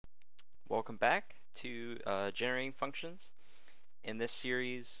Welcome back to generating functions. In this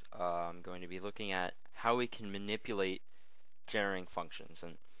series, I'm going to be looking at how we can manipulate generating functions,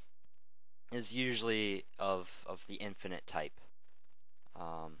 and is usually of the infinite type.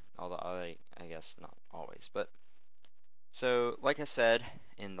 Although I guess not always. But so, like I said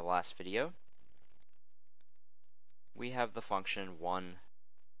in the last video, we have the function 1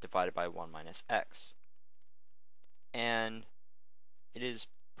 divided by 1 minus x, and it is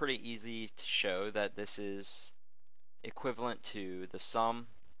pretty easy to show that this is equivalent to the sum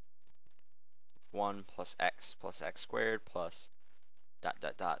 1 plus x squared plus dot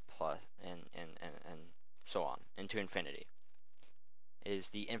dot dot plus and so on into infinity. It is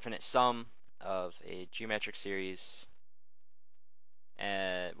the infinite sum of a geometric series.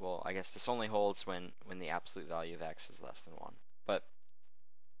 Well, I guess this only holds when the absolute value of x is less than 1. But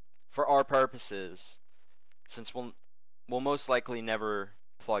for our purposes, since we'll most likely never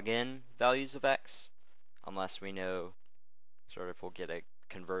plug in values of x unless we know sort of we'll get a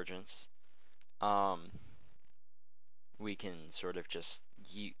convergence, we can sort of just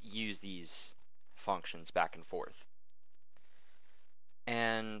use these functions back and forth.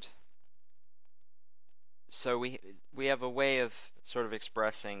 And so we have a way of sort of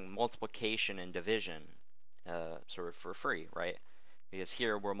expressing multiplication and division sort of for free, right? Because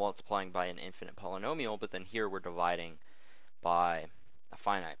here we're multiplying by an infinite polynomial, but then here we're dividing by a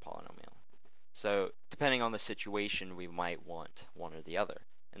finite polynomial. So depending on the situation, we might want one or the other.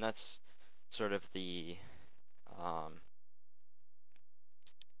 And that's sort of the I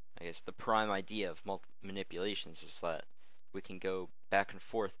guess the prime idea of manipulations is that we can go back and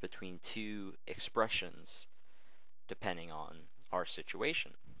forth between two expressions depending on our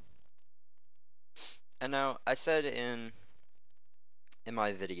situation. And now I said in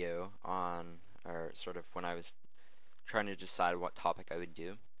my video on, or sort of when I was trying to decide what topic I would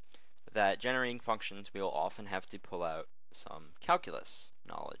do, that generating functions we'll often have to pull out some calculus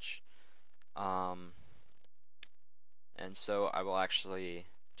knowledge. And so I will actually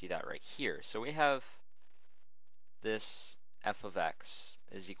do that right here. So we have this f of x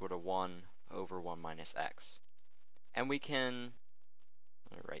is equal to 1 over 1 minus x. And we can,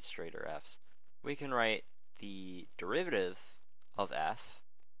 let me write straighter f's, we can write the derivative of f,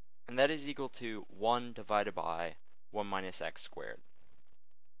 and that is equal to 1 divided by 1 minus x squared.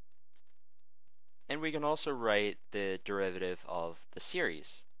 And we can also write the derivative of the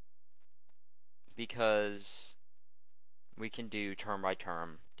series, because we can do term by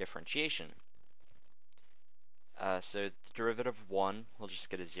term differentiation. So the derivative of 1, we'll just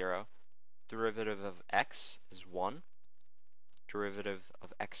get a 0. Derivative of x is 1. Derivative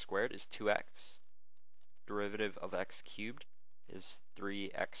of x squared is 2x. Derivative of x cubed is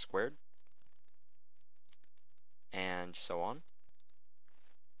 3x squared, and so on.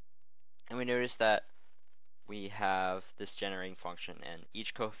 And we notice that we have this generating function, and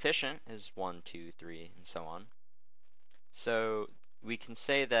each coefficient is 1, 2, 3, and so on. So we can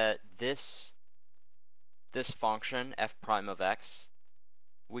say that this function, f prime of x,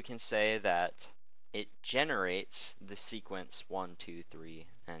 we can say that it generates the sequence 1, 2, 3,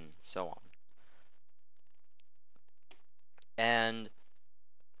 and so on. And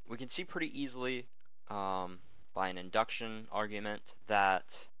we can see pretty easily by an induction argument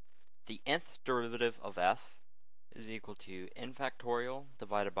that the nth derivative of f is equal to n factorial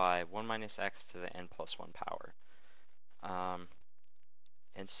divided by 1 minus x to the n plus 1 power.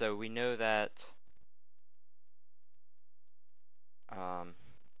 And so we know that, and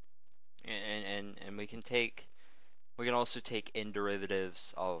we can also take n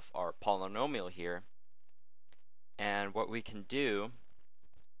derivatives of our polynomial here. And what we can do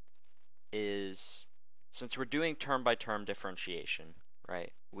is, since we're doing term by term differentiation,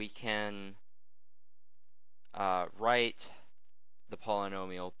 right, we can write the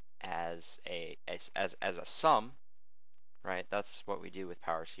polynomial as a sum, right? That's what we do with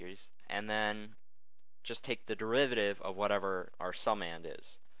power series, and then just take the derivative of whatever our summand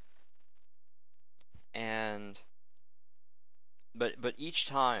is. And but each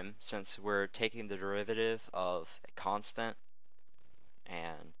time, since we're taking the derivative of a constant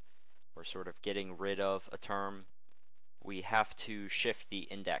and we're sort of getting rid of a term, we have to shift the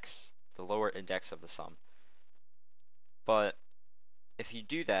index, the lower index of the sum. But if you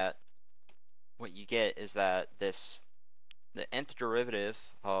do that, what you get is that the nth derivative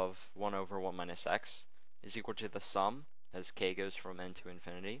of 1 over 1 minus x is equal to the sum, as k goes from n to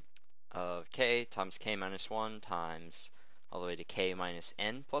infinity, of k times k minus 1 times all the way to k minus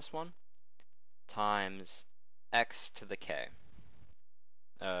n plus 1 times x to the k,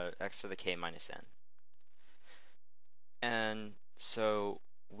 x to the k minus n. And so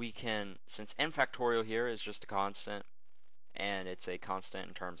we can, since n factorial here is just a constant, and it's a constant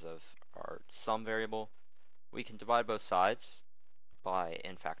in terms of our sum variable, we can divide both sides by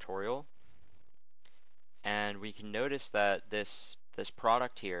n factorial, and we can notice that this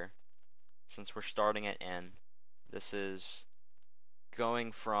product here, since we're starting at n, this is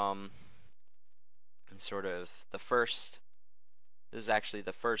going from sort of the first, this is actually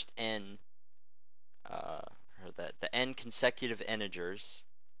the first n, or the n consecutive integers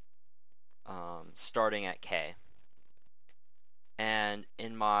starting at k. And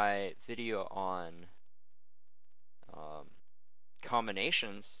in my video on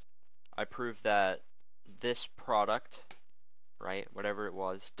combinations, I proved that this product, right, whatever it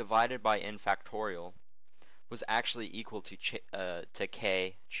was, divided by n factorial was actually equal to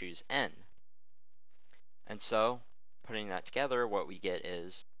k choose n. And so, putting that together, what we get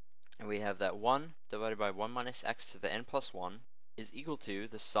is, and we have that 1 divided by 1 minus x to the n plus 1 is equal to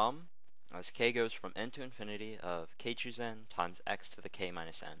the sum, as k goes from n to infinity, of k choose n times x to the k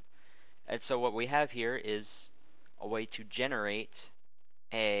minus n. And so what we have here is a way to generate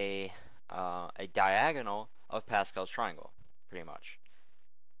a diagonal of Pascal's triangle, pretty much.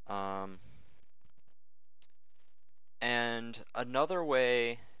 And another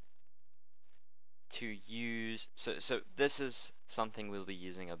way to use, so this is something we'll be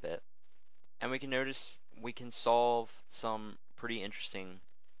using a bit, and we can notice we can solve some pretty interesting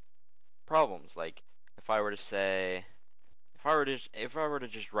problems. Like if I were to say, if I were to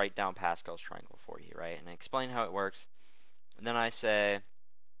just write down Pascal's triangle for you, right, and explain how it works, and then I say,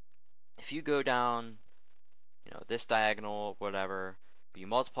 if you go down, you know, this diagonal, whatever, but you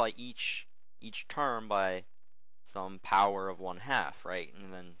multiply each term by some power of 1/2, right,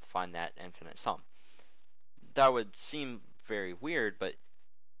 and then find that infinite sum. That would seem very weird, but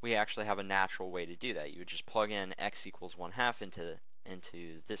we actually have a natural way to do that. You would just plug in x equals 1/2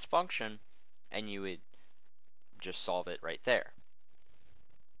 into this function, and you would just solve it right there.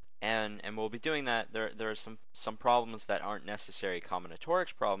 And we'll be doing that. There are some problems that aren't necessary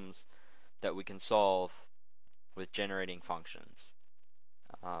combinatorics problems that we can solve with generating functions.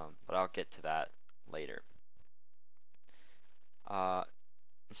 But I'll get to that later.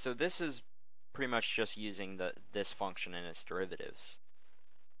 So this is pretty much just using this function and its derivatives.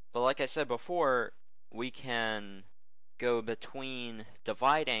 But like I said before, we can go between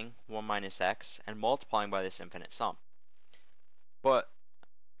dividing 1 minus x and multiplying by this infinite sum. But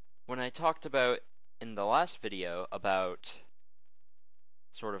when I talked about in the last video about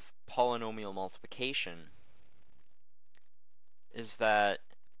sort of polynomial multiplication, is that,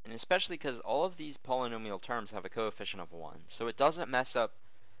 and especially because all of these polynomial terms have a coefficient of 1, so it doesn't mess up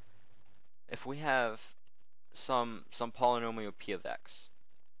if we have some polynomial p of x,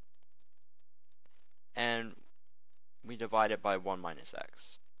 and we divide it by 1 minus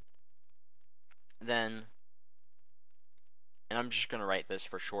x. Then, and I'm just going to write this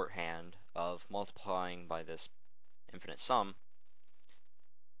for shorthand of multiplying by this infinite sum,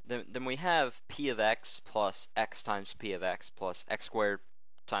 then we have p of x plus x times p of x plus x squared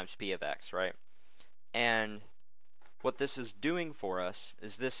times p of x, right? And what this is doing for us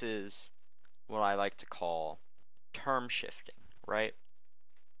is this is what I like to call term shifting, right?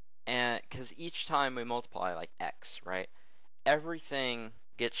 And because each time we multiply like x, right, everything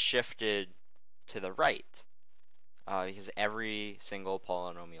gets shifted to the right because every single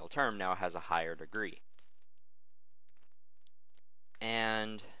polynomial term now has a higher degree.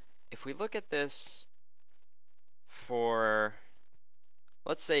 And if we look at this for,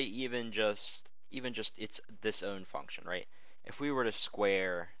 let's say even just it's this own function, right? If we were to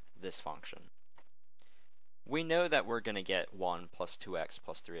square this function, we know that we're going to get 1 plus 2x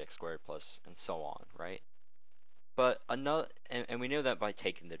plus 3x squared plus and so on, right? But another, and we know that by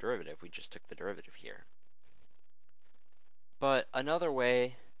taking the derivative, we just took the derivative here. But another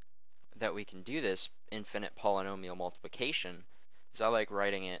way that we can do this infinite polynomial multiplication is I like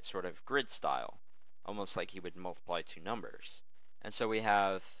writing it sort of grid style, almost like you would multiply two numbers. And so we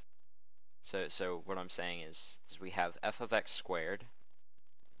have, so what I'm saying is we have f of x squared.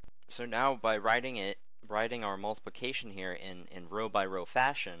 So now by writing our multiplication here in row by row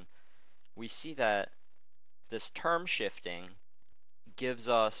fashion, we see that this term shifting gives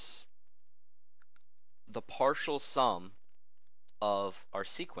us the partial sum of our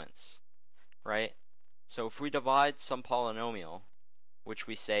sequence, right? So if we divide some polynomial, which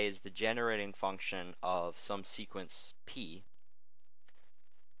we say is the generating function of some sequence p,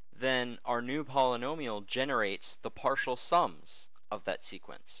 then our new polynomial generates the partial sums of that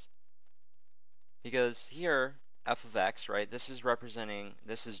sequence. Because here, f of x, right, this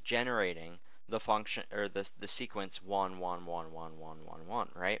is generating the function or the sequence 1, 1, 1, 1, 1, 1, 1,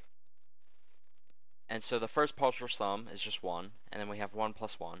 right? And so the first partial sum is just 1, and then we have 1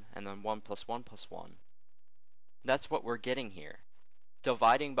 plus 1, and then 1 plus 1 plus 1. That's what we're getting here.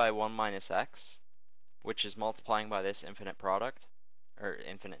 Dividing by 1 minus x, which is multiplying by this infinite product, or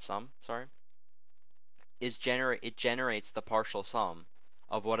infinite sum, sorry, it generates the partial sum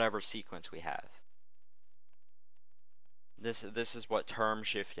of whatever sequence we have. This is what term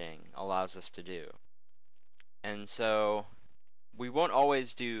shifting allows us to do. And so we won't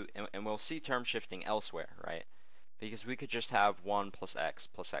always do, and we'll see term shifting elsewhere, right? Because we could just have 1 plus x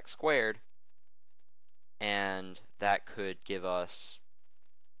squared, and that could give us,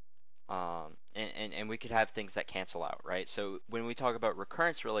 and we could have things that cancel out, right? So when we talk about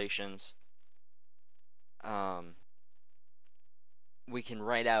recurrence relations, we can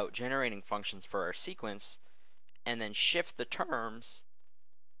write out generating functions for our sequence and then shift the terms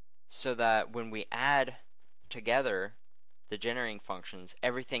so that when we add together the generating functions,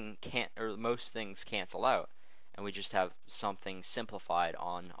 everything can't, or most things cancel out, and we just have something simplified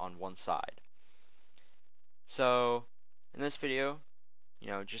on one side. So in this video,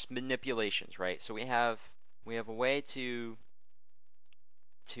 just manipulations, right? So we have a way to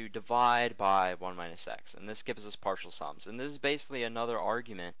divide by 1 minus x, and this gives us partial sums. And this is basically another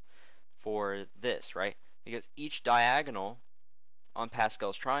argument for this, right? Because each diagonal on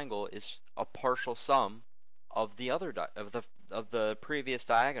Pascal's triangle is a partial sum of the other of the previous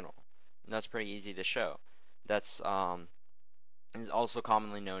diagonal, and that's pretty easy to show. That's is also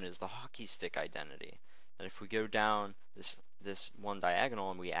commonly known as the hockey stick identity. That if we go down this one diagonal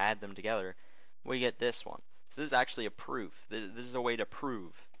and we add them together, we get this one. So this is actually a proof. This is a way to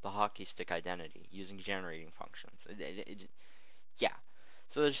prove the hockey stick identity using generating functions. Yeah.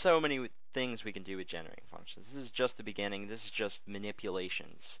 So there's so many things we can do with generating functions. This is just the beginning. This is just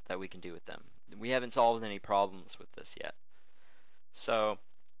manipulations that we can do with them. We haven't solved any problems with this yet. So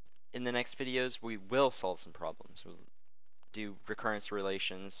in the next videos, we will solve some problems. We'll do recurrence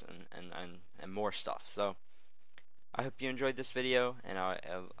relations and more stuff. So I hope you enjoyed this video, and I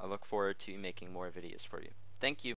look forward to making more videos for you. Thank you.